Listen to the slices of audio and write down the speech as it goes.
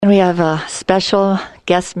And we have a special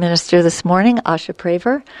guest minister this morning, Asha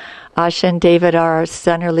Praver. Asha and David are our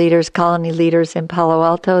center leaders, colony leaders in Palo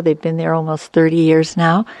Alto. They've been there almost 30 years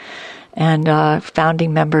now, and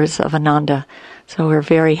founding members of Ananda. So we're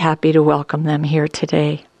very happy to welcome them here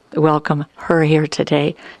today, welcome her here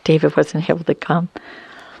today. David wasn't able to come.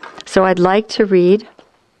 So I'd like to read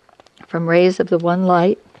from Rays of the One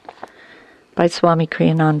Light by Swami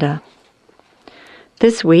Kriyananda.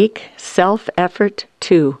 This week, self-effort,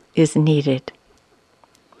 too, is needed.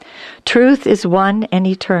 Truth is one and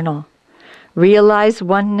eternal. Realize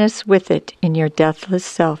oneness with it in your deathless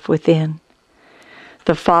self within.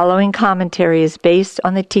 The following commentary is based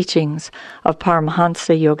on the teachings of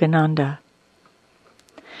Paramahansa Yogananda.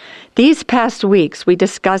 These past weeks, we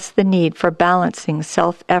discussed the need for balancing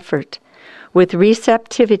self-effort with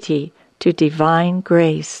receptivity to divine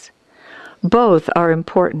grace. Both are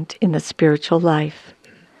important in the spiritual life.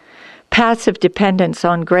 Passive dependence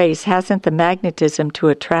on grace hasn't the magnetism to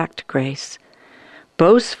attract grace.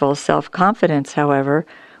 Boastful self-confidence, however,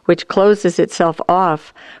 which closes itself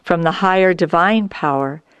off from the higher divine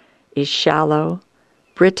power, is shallow,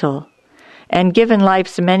 brittle, and given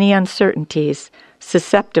life's many uncertainties,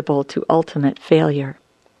 susceptible to ultimate failure.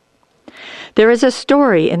 There is a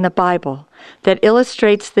story in the Bible that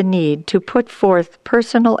illustrates the need to put forth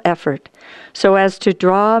personal effort so as to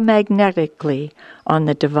draw magnetically on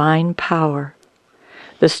the divine power.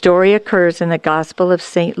 The story occurs in the Gospel of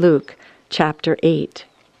St. Luke, chapter 8.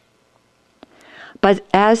 But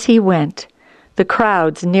as he went, the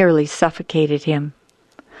crowds nearly suffocated him.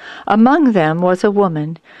 Among them was a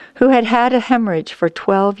woman who had had a hemorrhage for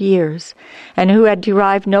 12 years and who had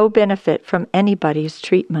derived no benefit from anybody's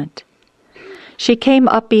treatment. She came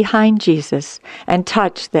up behind Jesus and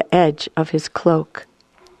touched the edge of his cloak.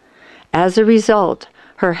 As a result,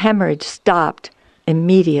 her hemorrhage stopped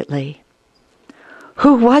immediately.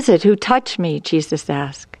 "Who was it who touched me?" Jesus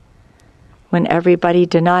asked. When everybody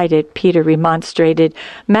denied it, Peter remonstrated,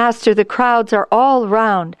 "Master, the crowds are all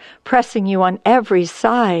round, pressing you on every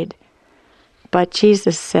side." But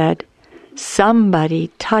Jesus said, "Somebody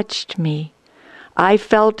touched me. I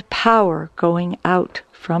felt power going out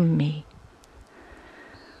from me."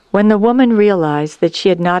 When the woman realized that she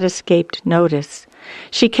had not escaped notice,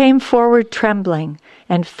 she came forward trembling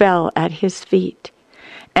and fell at his feet,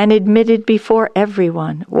 and admitted before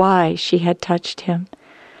everyone why she had touched him,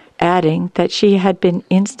 adding that she had been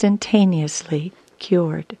instantaneously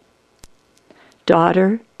cured.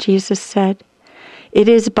 "Daughter," Jesus said, "it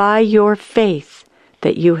is by your faith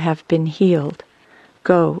that you have been healed.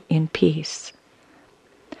 Go in peace."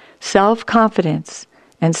 Self-confidence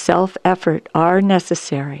and self-effort are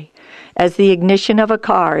necessary, as the ignition of a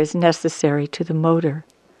car is necessary to the motor.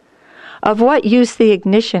 Of what use the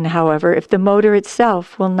ignition, however, if the motor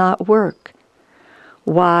itself will not work?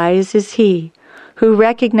 Wise is he who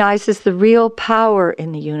recognizes the real power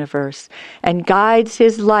in the universe and guides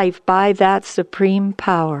his life by that supreme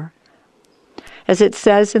power. As it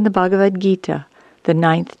says in the Bhagavad Gita, the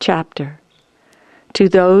 9th chapter, "To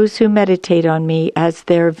those who meditate on me as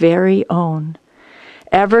their very own,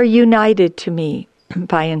 ever united to me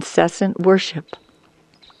by incessant worship,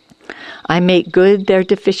 I make good their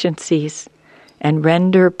deficiencies and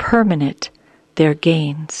render permanent their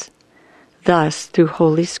gains." Thus, through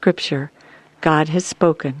Holy Scripture, God has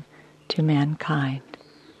spoken to mankind.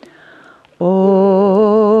 Om,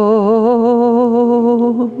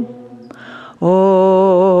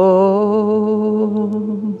 Om,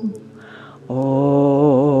 Om.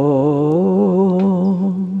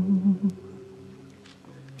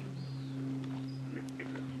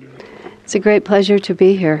 It's a great pleasure to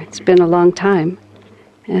be here. It's been a long time,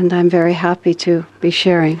 and I'm very happy to be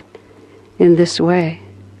sharing in this way.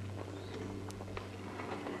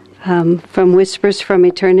 From Whispers from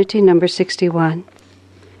Eternity, number 61.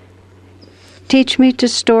 Teach me to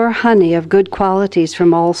store honey of good qualities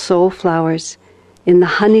from all soul flowers in the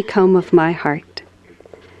honeycomb of my heart.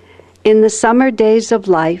 In the summer days of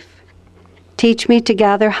life, teach me to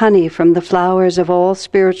gather honey from the flowers of all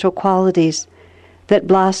spiritual qualities that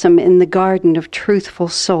blossom in the garden of truthful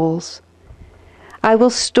souls. I will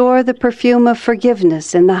store the perfume of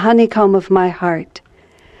forgiveness in the honeycomb of my heart,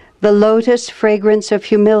 the lotus fragrance of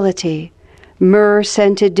humility,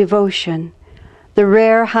 myrrh-scented devotion, the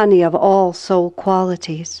rare honey of all soul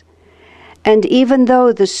qualities. And even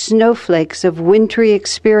though the snowflakes of wintry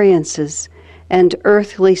experiences and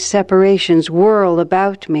earthly separations whirl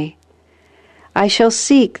about me, I shall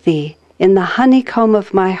seek thee in the honeycomb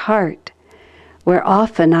of my heart, where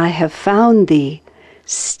often I have found thee,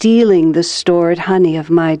 stealing the stored honey of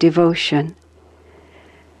my devotion.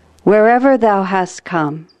 Wherever thou hast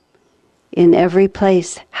come, in every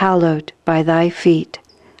place hallowed by thy feet.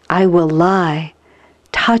 I will lie,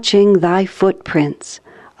 touching thy footprints.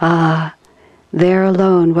 Ah, there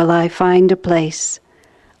alone will I find a place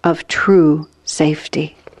of true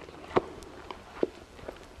safety.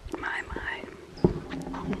 My.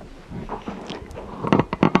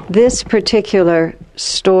 This particular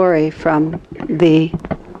story from the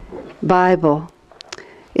Bible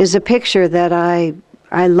is a picture that I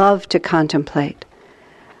love to contemplate.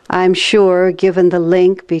 I'm sure, given the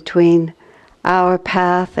link between our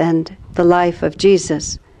path and the life of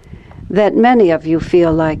Jesus, that many of you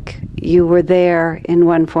feel like you were there in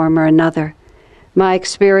one form or another. My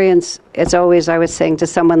experience, as always, I was saying to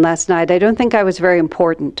someone last night, I don't think I was very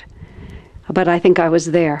important, but I think I was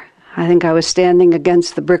there. I think I was standing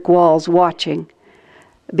against the brick walls watching,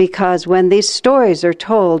 because when these stories are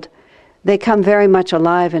told, they come very much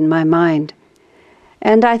alive in my mind.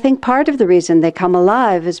 And I think part of the reason they come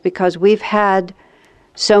alive is because we've had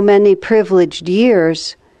so many privileged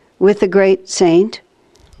years with the great saint,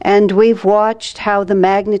 and we've watched how the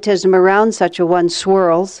magnetism around such a one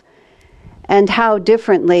swirls, and how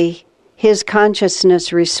differently his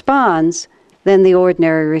consciousness responds than the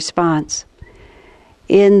ordinary response.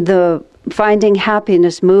 In the Finding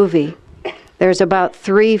Happiness movie, there's about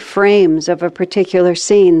 3 frames of a particular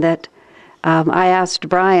scene that I asked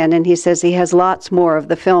Brian, and he says he has lots more of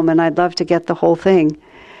the film, and I'd love to get the whole thing.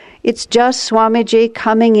 It's just Swamiji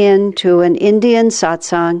coming into an Indian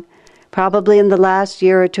satsang, probably in the last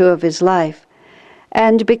year or 2 of his life.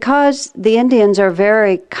 And because the Indians are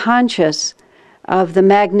very conscious of the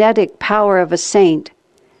magnetic power of a saint,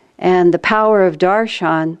 and the power of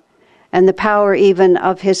darshan, and the power even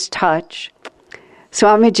of his touch,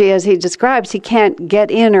 Swamiji, as he describes, he can't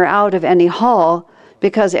get in or out of any hall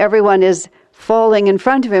because everyone is falling in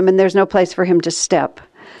front of him and there's no place for him to step.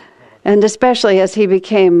 And especially as he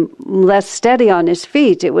became less steady on his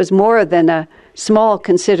feet, it was more than a small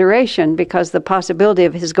consideration, because the possibility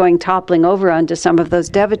of his going toppling over onto some of those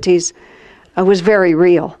devotees was very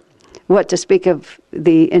real. What to speak of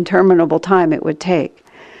the interminable time it would take.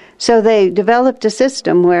 So they developed a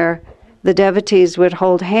system where the devotees would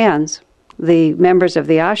hold hands. The members of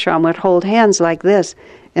the ashram would hold hands like this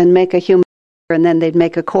and make a human, and then they'd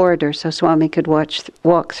make a corridor so Swami could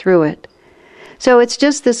walk through it. So it's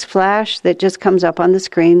just this flash that just comes up on the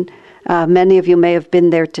screen. Many of you may have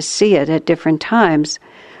been there to see it at different times,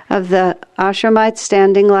 of the ashramites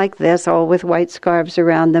standing like this, all with white scarves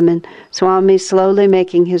around them, and Swami slowly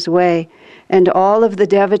making his way, and all of the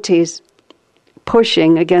devotees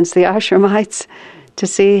pushing against the ashramites to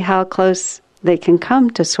see how close they can come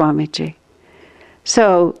to Swamiji.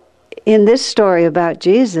 So, in this story about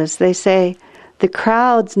Jesus, they say the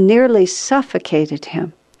crowds nearly suffocated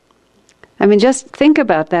him. I mean, just think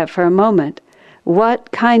about that for a moment.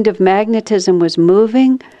 What kind of magnetism was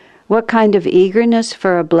moving? What kind of eagerness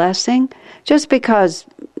for a blessing? Just because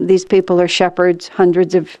these people are shepherds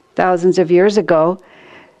hundreds of thousands of years ago,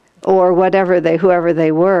 or whoever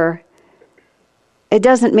they were, it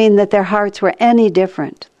doesn't mean that their hearts were any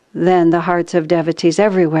different than the hearts of devotees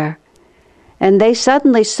everywhere. And they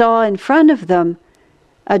suddenly saw in front of them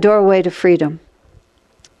a doorway to freedom.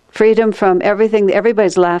 Freedom from everything.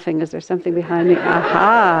 Everybody's laughing. Is there something behind me?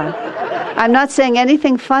 Aha! I'm not saying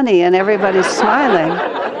anything funny and everybody's smiling.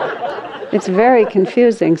 It's very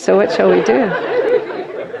confusing. So what shall we do?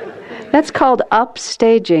 That's called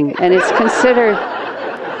upstaging, and it's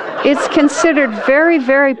considered very,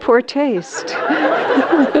 very poor taste.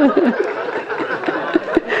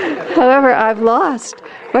 However, I've lost.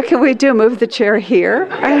 What can we do? Move the chair here?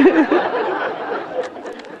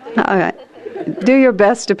 All right. Do your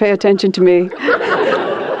best to pay attention to me.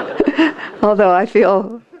 Although I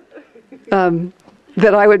feel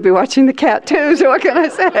that I would be watching the cat too, so what can I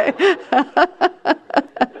say?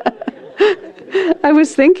 I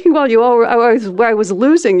was thinking while I was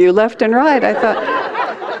losing you left and right, I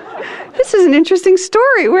thought, this is an interesting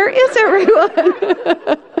story. Where is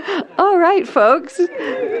everyone? All right, folks.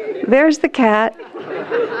 There's the cat.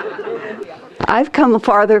 I've come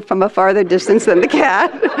from a farther distance than the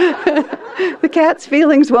cat. The cat's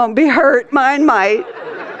feelings won't be hurt. Mine might.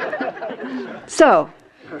 So,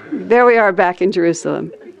 there we are back in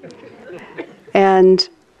Jerusalem. And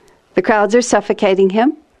the crowds are suffocating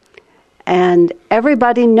him. And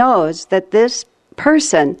everybody knows that this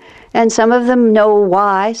person, and some of them know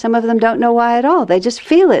why, some of them don't know why at all. They just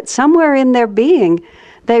feel it. Somewhere in their being,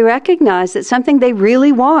 they recognize that something they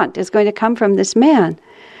really want is going to come from this man.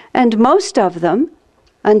 And most of them,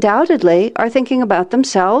 undoubtedly, are thinking about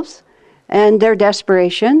themselves and their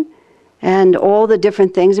desperation and all the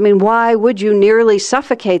different things. I mean, why would you nearly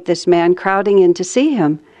suffocate this man crowding in to see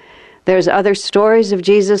him? There's other stories of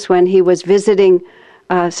Jesus when he was visiting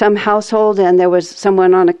some household and there was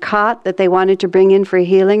someone on a cot that they wanted to bring in for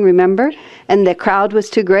healing, remember? And the crowd was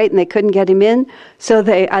too great and they couldn't get him in. So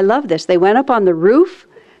I love this, they went up on the roof,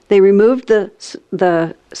 they removed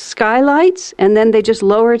the skylights, and then they just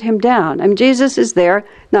lowered him down. I mean, Jesus is there,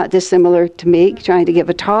 not dissimilar to me, trying to give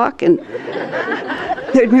a talk, and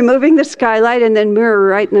they're removing the skylight and then mirror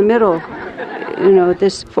right in the middle.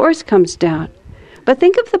 This force comes down. But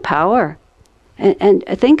think of the power, and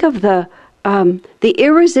think of the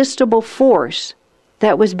irresistible force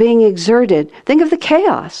that was being exerted. Think of the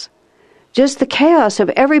chaos. Just the chaos of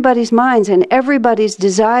everybody's minds and everybody's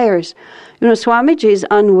desires. Swamiji's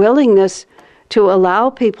unwillingness to allow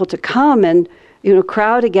people to come and,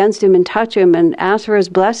 crowd against him and touch him and ask for his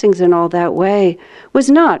blessings in all that way was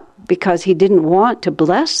not because he didn't want to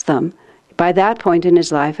bless them by that point in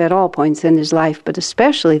his life, at all points in his life, but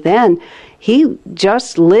especially then. He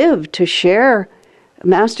just lived to share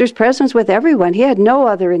Master's presence with everyone. He had no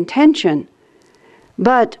other intention.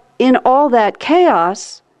 But in all that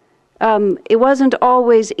chaos, it wasn't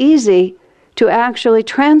always easy to actually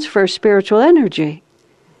transfer spiritual energy.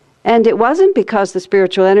 And it wasn't because the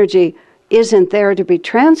spiritual energy isn't there to be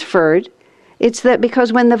transferred. It's that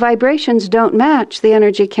because when the vibrations don't match, the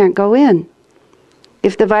energy can't go in.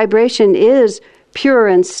 If the vibration is pure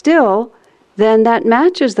and still, then that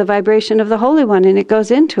matches the vibration of the Holy One and it goes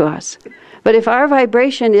into us. But if our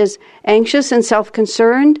vibration is anxious and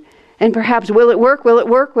self-concerned, and perhaps, will it work, will it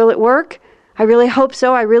work, will it work? I really hope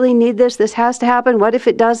so, I really need this has to happen, what if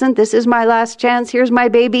it doesn't? This is my last chance, here's my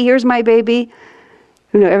baby.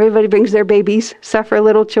 Everybody brings their babies, suffer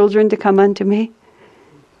little children to come unto me.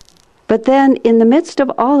 But then, in the midst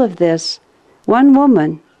of all of this, one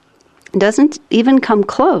woman doesn't even come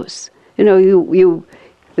close. You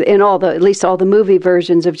in at least all the movie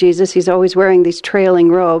versions of Jesus, he's always wearing these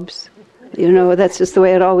trailing robes. That's just the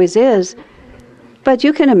way it always is. But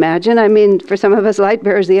you can imagine, for some of us light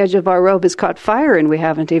bearers, the edge of our robe has caught fire and we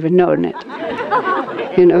haven't even known it.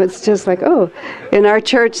 It's just like, in our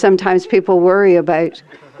church sometimes people worry about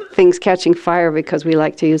things catching fire because we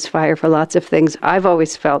like to use fire for lots of things. I've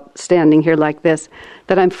always felt, standing here like this,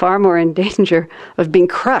 that I'm far more in danger of being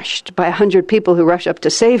crushed by 100 people who rush up to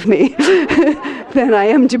save me than I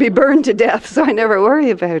am to be burned to death, so I never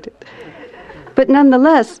worry about it. But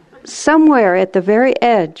nonetheless, somewhere at the very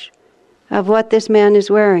edge of what this man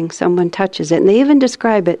is wearing, someone touches it. And they even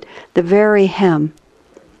describe it, the very hem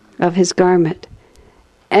of his garment.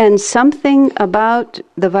 And something about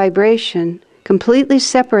the vibration completely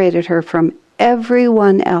separated her from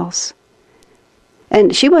everyone else.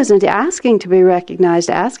 And she wasn't asking to be recognized,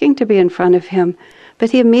 asking to be in front of him,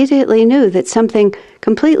 but he immediately knew that something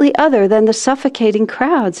completely other than the suffocating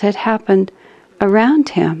crowds had happened around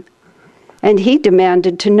him. And he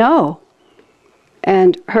demanded to know.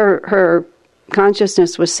 And her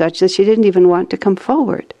consciousness was such that she didn't even want to come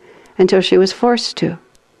forward until she was forced to.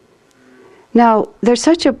 Now, there's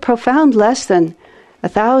such a profound lesson,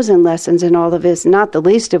 1,000 lessons in all of this, not the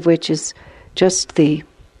least of which is just the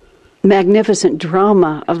magnificent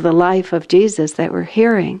drama of the life of Jesus that we're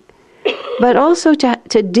hearing, but also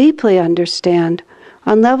to deeply understand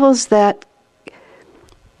on levels that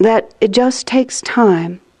it just takes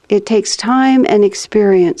time. It takes time and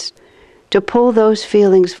experience to pull those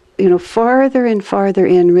feelings, farther and farther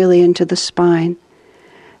in, really into the spine,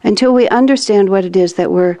 until we understand what it is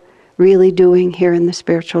that we're really doing here in the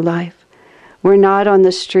spiritual life. We're not on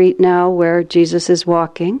the street now where Jesus is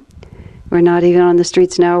walking. We're not even on the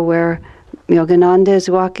streets now where Yogananda is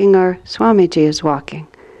walking or Swamiji is walking.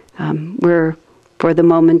 We're, for the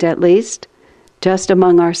moment at least, just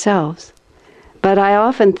among ourselves. But I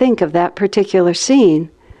often think of that particular scene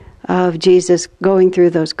of Jesus going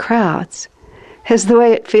through those crowds as the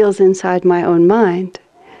way it feels inside my own mind,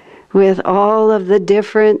 with all of the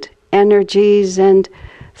different energies and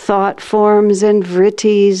thought forms and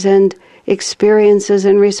vrittis and experiences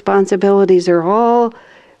and responsibilities are all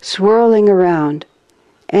swirling around.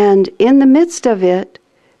 And in the midst of it,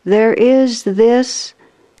 there is this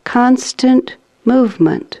constant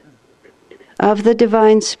movement of the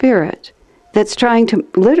Divine Spirit that's trying to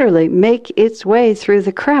literally make its way through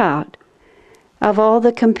the crowd of all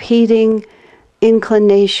the competing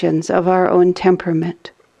inclinations of our own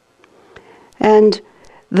temperament. And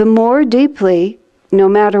the more deeply, no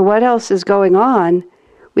matter what else is going on,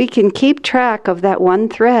 we can keep track of that one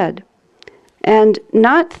thread and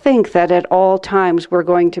not think that at all times we're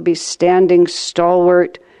going to be standing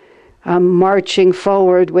stalwart, marching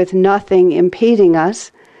forward with nothing impeding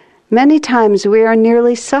us. Many times we are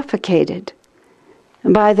nearly suffocated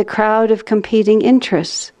by the crowd of competing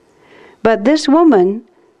interests. But this woman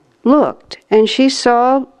looked, and she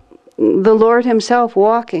saw the Lord himself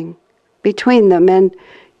walking between them, and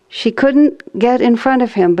she couldn't get in front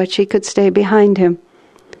of him, but she could stay behind him.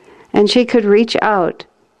 And she could reach out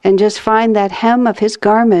and just find that hem of his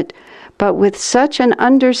garment, but with such an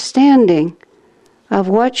understanding of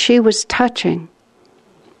what she was touching,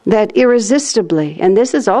 that irresistibly, and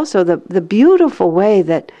this is also the beautiful way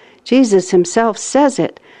that Jesus himself says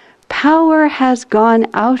it, power has gone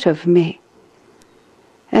out of me.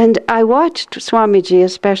 And I watched Swamiji,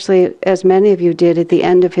 especially as many of you did at the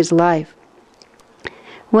end of his life,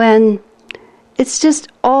 when it's just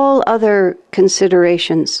all other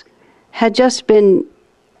considerations had just been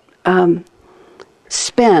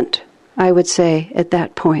spent, I would say, at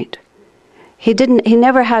that point. He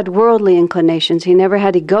never had worldly inclinations, he never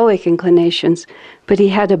had egoic inclinations, but he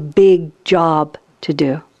had a big job to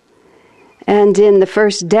do. And in the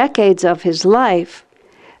first decades of his life,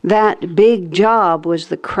 that big job was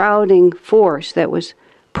the crowding force that was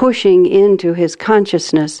pushing into his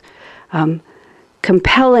consciousness,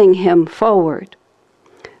 compelling him forward.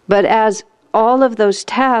 But as all of those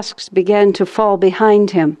tasks began to fall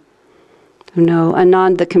behind him,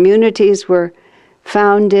 the communities were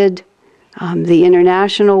founded, the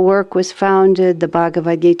international work was founded, the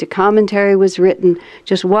Bhagavad Gita commentary was written,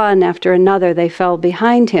 just one after another they fell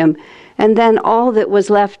behind him. And then all that was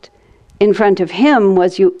left in front of him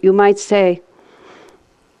was, you might say,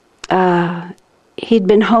 he'd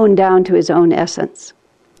been honed down to his own essence.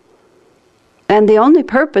 And the only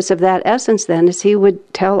purpose of that essence then, as he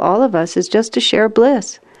would tell all of us, is just to share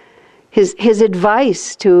bliss. His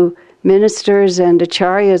advice to ministers and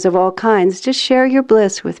acharyas of all kinds, just share your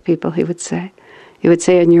bliss with people, he would say. He would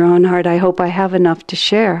say in your own heart, I hope I have enough to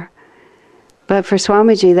share. But for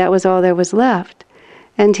Swamiji, that was all there was left.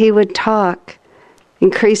 And he would talk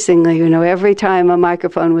increasingly, every time a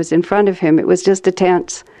microphone was in front of him, it was just a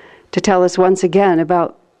chance to tell us once again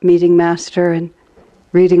about meeting Master and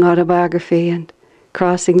reading autobiography and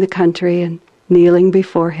crossing the country and kneeling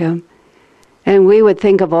before him. And we would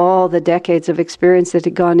think of all the decades of experience that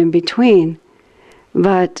had gone in between,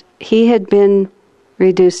 but he had been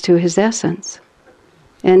reduced to his essence.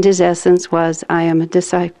 And his essence was, I am a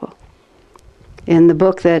disciple. In the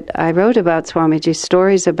book that I wrote about Swamiji,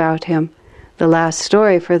 stories about him, the last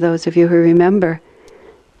story for those of you who remember,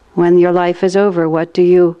 when your life is over, what do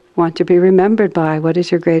you want to be remembered by? What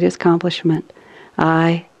is your greatest accomplishment?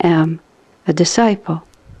 I am a disciple.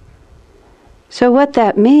 So what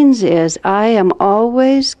that means is I am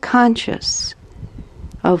always conscious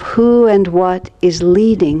of who and what is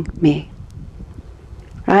leading me.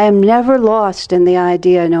 I am never lost in the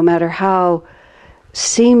idea, no matter how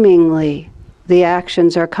seemingly the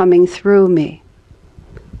actions are coming through me.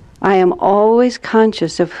 I am always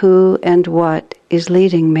conscious of who and what is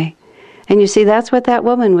leading me. And you see, that's what that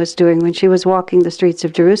woman was doing when she was walking the streets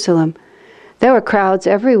of Jerusalem. There were crowds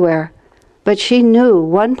everywhere, but she knew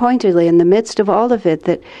one-pointedly in the midst of all of it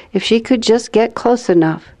that if she could just get close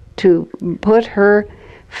enough to put her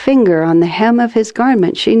finger on the hem of his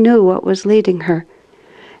garment, she knew what was leading her.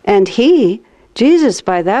 And Jesus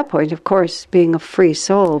by that point, of course, being a free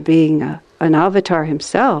soul, being an avatar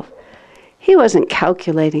himself, he wasn't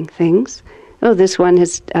calculating things. Oh, this one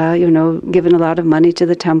has, given a lot of money to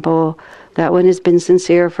the temple. That one has been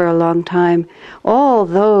sincere for a long time. All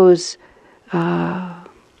those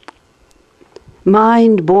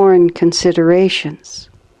mind-born considerations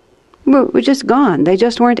were just gone. They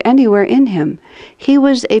just weren't anywhere in him. He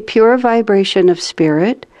was a pure vibration of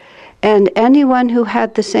spirit, and anyone who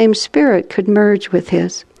had the same spirit could merge with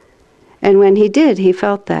his. And when he did, he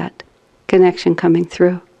felt that connection coming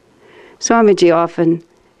through. Swamiji often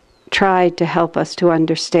tried to help us to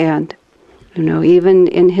understand, even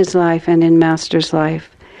in his life and in Master's life.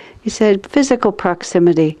 He said, physical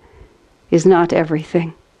proximity is not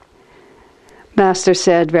everything. Master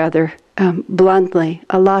said rather bluntly,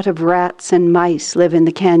 a lot of rats and mice live in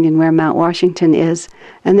the canyon where Mount Washington is,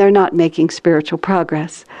 and they're not making spiritual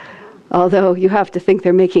progress. Although you have to think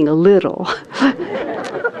they're making a little.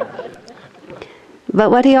 But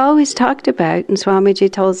what he always talked about, and Swamiji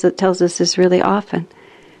tells us this really often,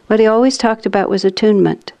 what he always talked about was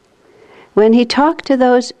attunement. When he talked to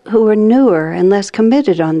those who were newer and less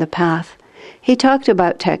committed on the path, he talked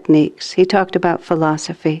about techniques, he talked about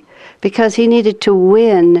philosophy, because he needed to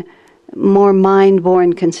win more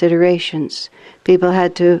mind-born considerations. People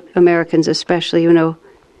had to, Americans especially,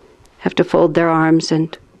 have to fold their arms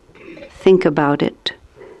and think about it.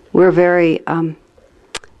 We're very,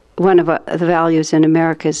 one of the values in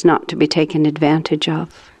America is not to be taken advantage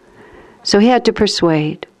of. So he had to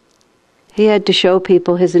persuade. He had to show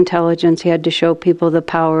people his intelligence. He had to show people the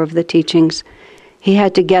power of the teachings. He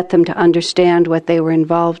had to get them to understand what they were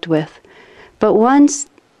involved with. But once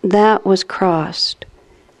that was crossed,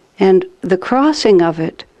 and the crossing of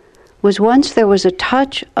it was once there was a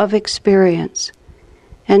touch of experience,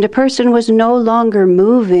 and a person was no longer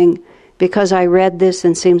moving because I read this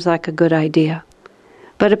and seems like a good idea.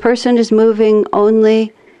 But a person is moving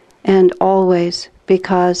only and always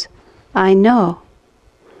because I know.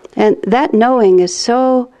 And that knowing is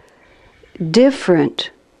so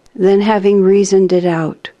different than having reasoned it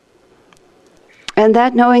out. And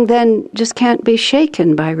that knowing then just can't be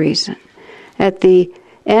shaken by reason. At the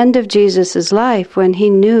end of Jesus' life, when he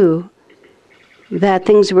knew that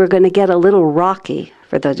things were going to get a little rocky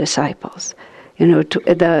for the disciples,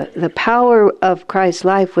 the power of Christ's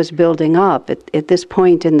life was building up. At this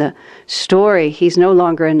point in the story, he's no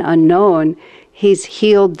longer an unknown. He's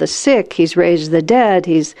healed the sick. He's raised the dead.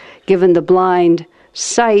 He's given the blind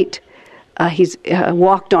sight. He's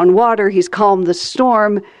walked on water. He's calmed the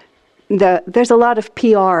storm. There's a lot of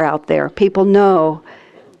PR out there. People know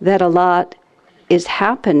that a lot is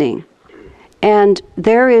happening. And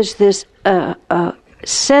there is this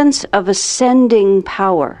sense of ascending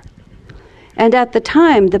power. And at the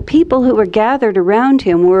time, the people who were gathered around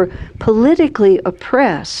him were politically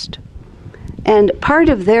oppressed. And part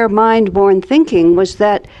of their mind-born thinking was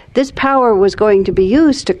that this power was going to be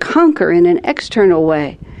used to conquer in an external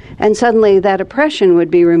way. And suddenly that oppression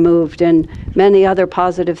would be removed and many other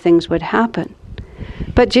positive things would happen.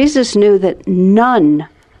 But Jesus knew that none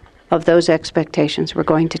of those expectations were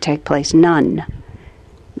going to take place. None.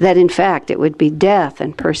 That in fact it would be death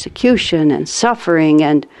and persecution and suffering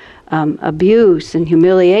and abuse and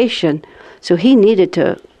humiliation. So he needed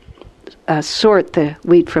to sort the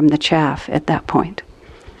wheat from the chaff at that point.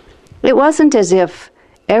 It wasn't as if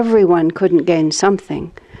everyone couldn't gain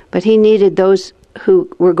something, but he needed those who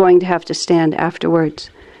were going to have to stand afterwards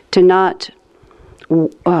to not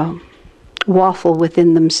waffle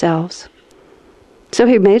within themselves. So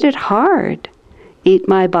he made it hard. Eat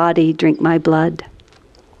my body, drink my blood.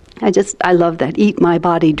 I love that. Eat my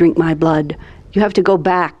body, drink my blood. You have to go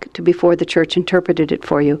back to before the church interpreted it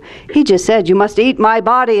for you. He just said, you must eat my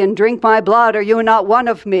body and drink my blood, or you are not one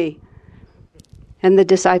of me. And the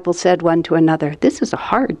disciples said one to another, this is a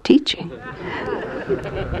hard teaching.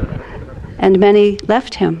 And many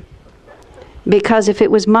left him, because if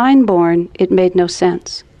it was mind-born, it made no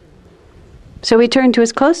sense. So he turned to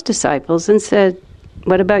his close disciples and said,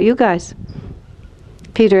 what about you guys?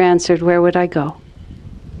 Peter answered, where would I go?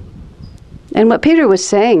 And what Peter was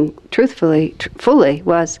saying, truthfully, fully,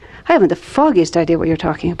 was, I haven't the foggiest idea what you're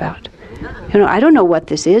talking about. I don't know what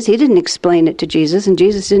this is. He didn't explain it to Jesus, and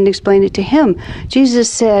Jesus didn't explain it to him. Jesus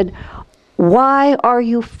said, why are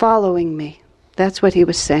you following me? That's what he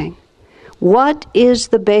was saying. What is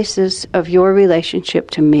the basis of your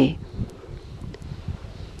relationship to me?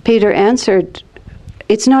 Peter answered,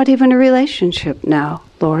 it's not even a relationship now,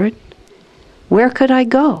 Lord. Where could I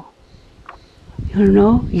go?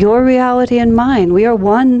 Your reality and mine. We are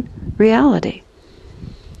one reality.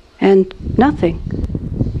 And nothing.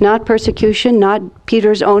 Not persecution, not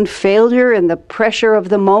Peter's own failure and the pressure of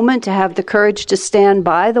the moment to have the courage to stand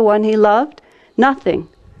by the one he loved. Nothing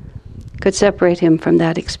could separate him from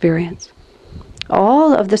that experience.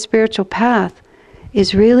 All of the spiritual path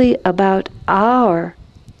is really about our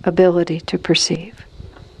ability to perceive.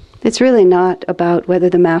 It's really not about whether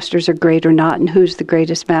the masters are great or not and who's the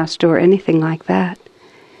greatest master or anything like that.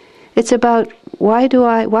 It's about why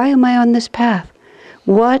am I on this path?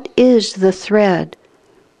 What is the thread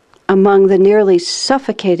among the nearly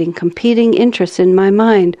suffocating competing interests in my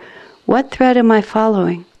mind? What thread am I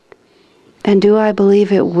following? And do I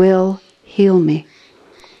believe it will heal me?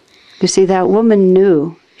 You see, that woman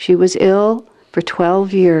knew she was ill for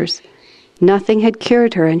 12 years. Nothing had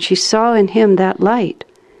cured her, and she saw in him that light.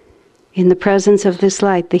 In the presence of this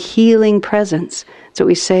light, the healing presence. That's what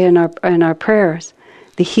we say in our prayers.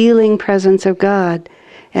 The healing presence of God.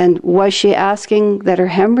 And was she asking that her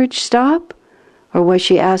hemorrhage stop? Or was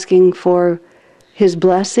she asking for his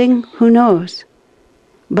blessing? Who knows?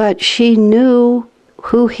 But she knew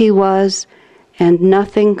who he was, and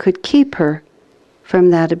nothing could keep her from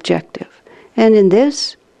that objective. And in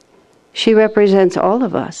this, she represents all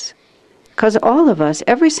of us. Because all of us,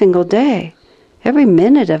 every single day, every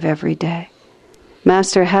minute of every day.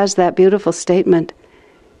 Master has that beautiful statement,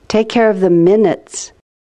 take care of the minutes,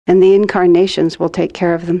 and the incarnations will take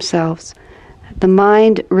care of themselves. The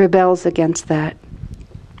mind rebels against that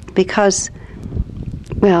because,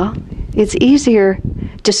 it's easier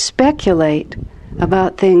to speculate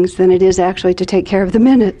about things than it is actually to take care of the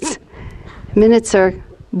minutes. Minutes are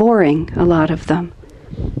boring, a lot of them,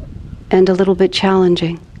 and a little bit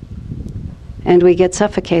challenging. and we get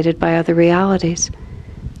suffocated by other realities.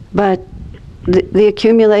 But the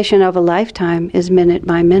accumulation of a lifetime is minute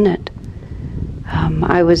by minute.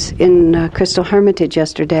 I was in Crystal Hermitage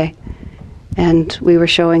yesterday, and we were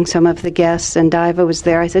showing some of the guests, and Diva was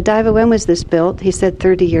there. I said, Diva, when was this built? He said,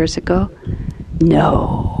 30 years ago.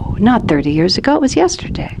 No, not 30 years ago. It was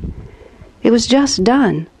yesterday. It was just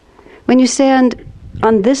done. When you stand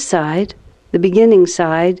on this side, the beginning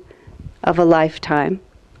side of a lifetime,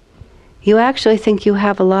 you actually think you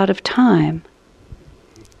have a lot of time.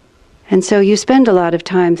 And so you spend a lot of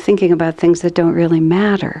time thinking about things that don't really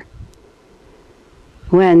matter.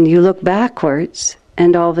 When you look backwards,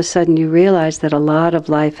 and all of a sudden you realize that a lot of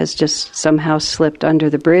life has just somehow slipped under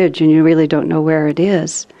the bridge and you really don't know where it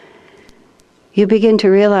is, you begin to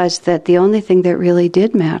realize that the only thing that really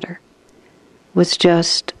did matter was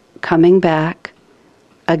just coming back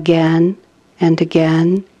again and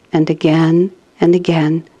again and again and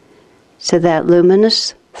again to that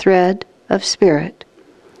luminous thread of spirit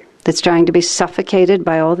that's trying to be suffocated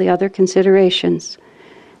by all the other considerations,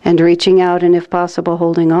 and reaching out and, if possible,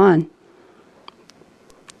 holding on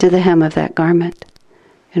to the hem of that garment.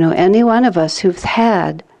 You know, any one of us who's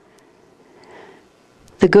had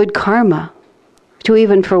the good karma to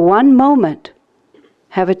even for one moment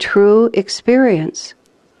have a true experience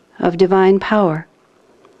of divine power,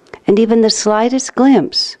 and even the slightest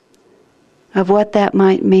glimpse of what that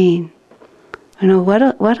might mean. You know, what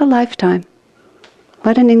a lifetime.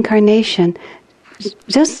 What an incarnation.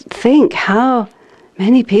 Just think how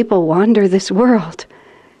many people wander this world.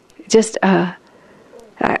 Just, I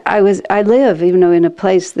live, even though in a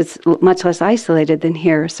place that's much less isolated than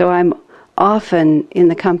here, so I'm often in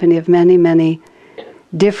the company of many, many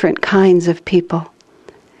different kinds of people.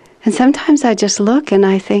 And sometimes I just look and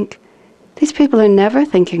I think, these people are never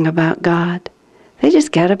thinking about God. They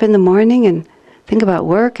just get up in the morning and think about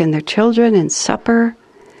work and their children and supper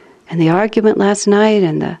and the argument last night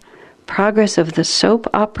and the progress of the soap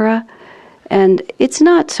opera. And it's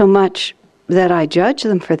not so much that I judge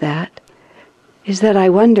them for that, is that I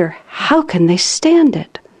wonder, how can they stand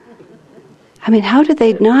it? I mean, how do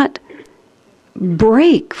they not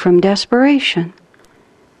break from desperation?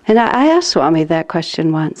 And I asked Swami that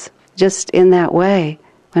question once, just in that way,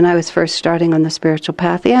 when I was first starting on the spiritual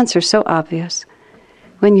path. The answer's so obvious.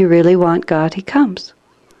 When you really want God, He comes.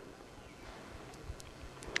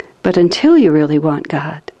 But until you really want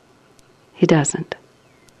God, He doesn't.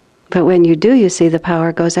 But when you do, you see the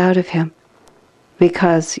power goes out of Him,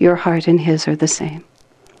 because your heart and His are the same.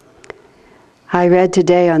 I read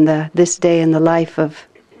today on this day in the life of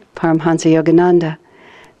Paramhansa Yogananda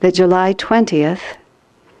that July 20th,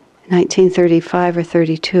 1935 or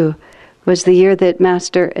 32, was the year that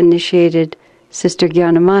Master initiated Sister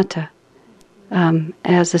Gyanamata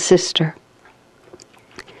as a sister.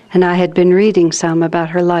 And I had been reading some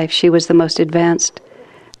about her life. She was the most advanced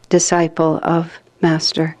disciple of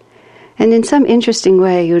Master. And in some interesting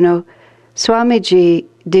way, you know, Swamiji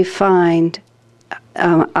defined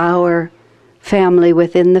our family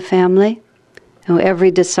within the family. You know,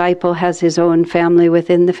 every disciple has his own family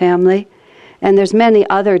within the family. And there's many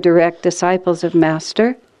other direct disciples of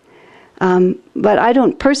Master. But I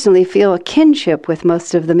don't personally feel a kinship with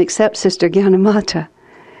most of them except Sister Gyanamata.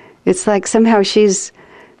 It's like somehow she's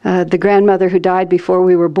the grandmother who died before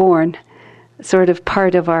we were born, sort of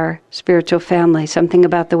part of our spiritual family, something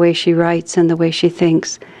about the way she writes and the way she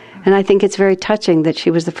thinks. And I think it's very touching that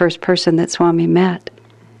she was the first person that Swami met,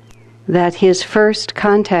 that his first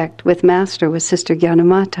contact with Master was Sister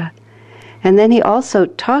Gyanamata. And then he also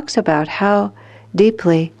talks about how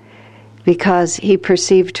deeply, because he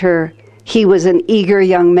perceived her, he was an eager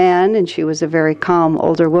young man and she was a very calm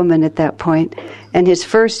older woman at that point, and his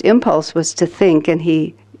first impulse was to think, and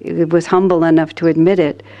he was humble enough to admit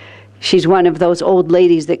it, she's one of those old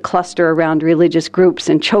ladies that cluster around religious groups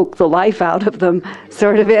and choke the life out of them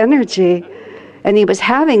sort of energy. And he was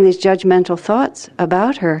having these judgmental thoughts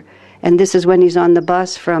about her. And this is when he's on the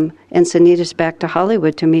bus from Encinitas back to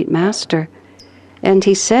Hollywood to meet Master. And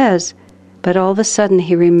he says, but all of a sudden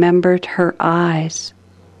he remembered her eyes.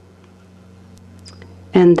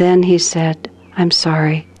 And then he said, I'm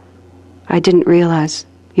sorry. I didn't realize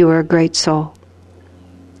you were a great soul.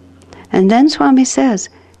 And then Swami says,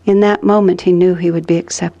 in that moment he knew he would be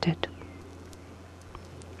accepted.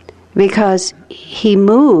 Because he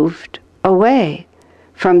moved away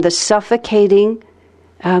from the suffocating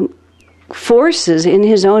forces in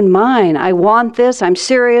his own mind. I want this, I'm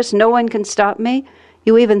serious, no one can stop me.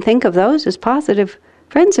 You even think of those as positive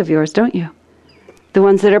friends of yours, don't you? The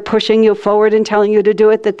ones that are pushing you forward and telling you to do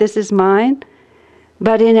it, that this is mine.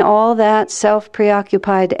 But in all that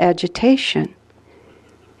self-preoccupied agitation,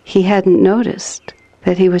 he hadn't noticed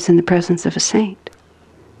that he was in the presence of a saint.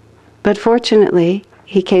 But fortunately,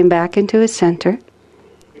 he came back into his center,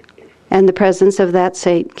 and the presence of that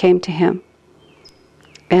saint came to him.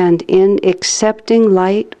 And in accepting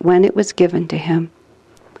light when it was given to him,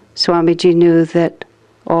 Swamiji knew that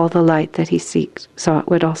all the light that he sought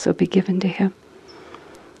would also be given to him.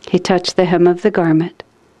 He touched the hem of the garment,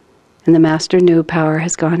 and the Master knew power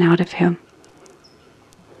has gone out of him.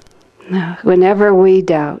 Now, whenever we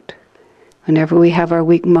doubt, whenever we have our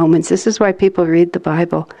weak moments, this is why people read the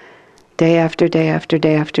Bible day after day after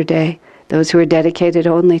day after day. Those who are dedicated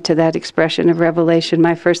only to that expression of revelation,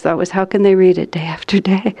 my first thought was, how can they read it day after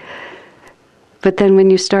day? But then when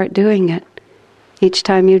you start doing it, each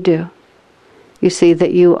time you do, you see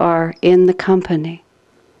that you are in the company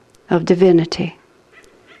of divinity.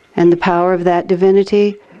 And the power of that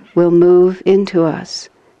divinity will move into us,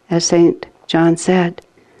 as St. John said,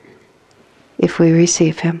 if we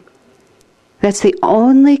receive him. That's the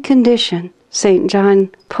only condition St.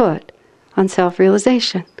 John put on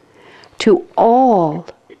self-realization. To all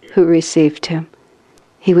who received him,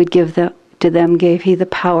 he would give to them gave he the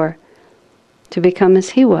power to become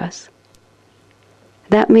as he was.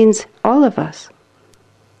 That means all of us.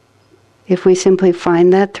 If we simply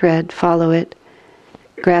find that thread, follow it,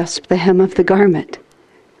 grasp the hem of the garment,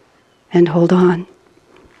 and hold on.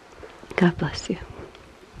 God bless you.